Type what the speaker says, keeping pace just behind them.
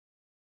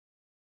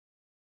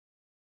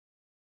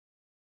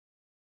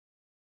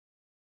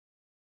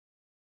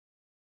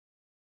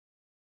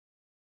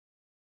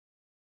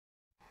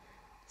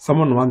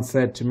Someone once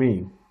said to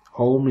me,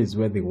 home is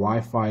where the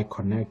Wi-Fi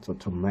connects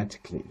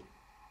automatically.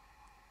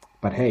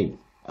 But hey,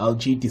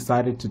 LG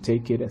decided to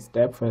take it a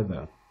step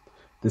further.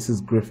 This is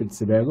Griffiths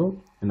Sibeko,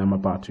 and I'm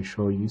about to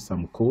show you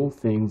some cool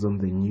things on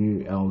the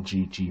new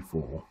LG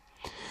G4.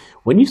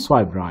 When you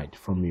swipe right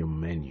from your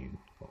menu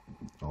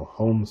or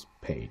home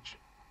page,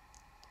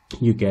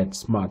 you get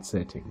smart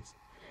settings.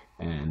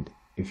 And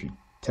if you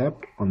tap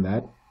on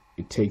that,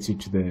 it takes you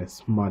to the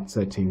smart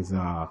settings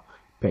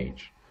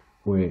page,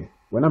 where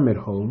when I'm at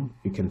home,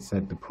 you can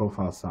set the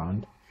profile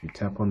sound. If you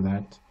tap on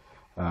that,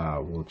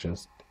 we'll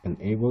just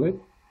enable it,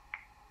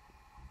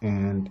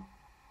 and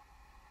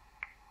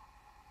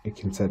you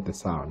can set the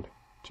sound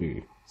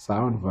to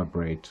sound,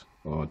 vibrate,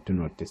 or do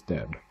not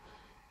disturb.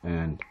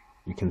 And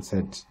you can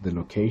set the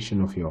location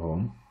of your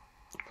home.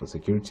 For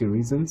security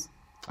reasons,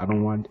 I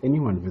don't want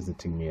anyone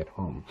visiting me at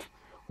home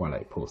while I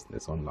post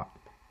this online.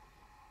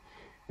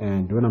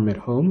 And when I'm at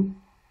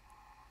home,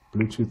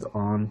 Bluetooth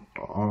on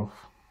or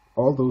off,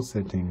 all those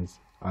settings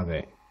are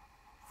there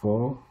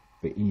for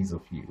the ease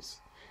of use.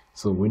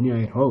 So when you're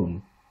at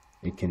home,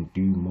 it can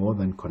do more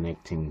than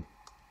connecting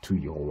to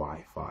your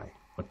Wi-Fi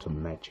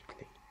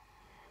automatically.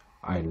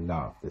 I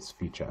love this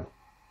feature.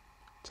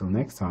 Till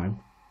next time,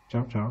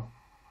 ciao ciao.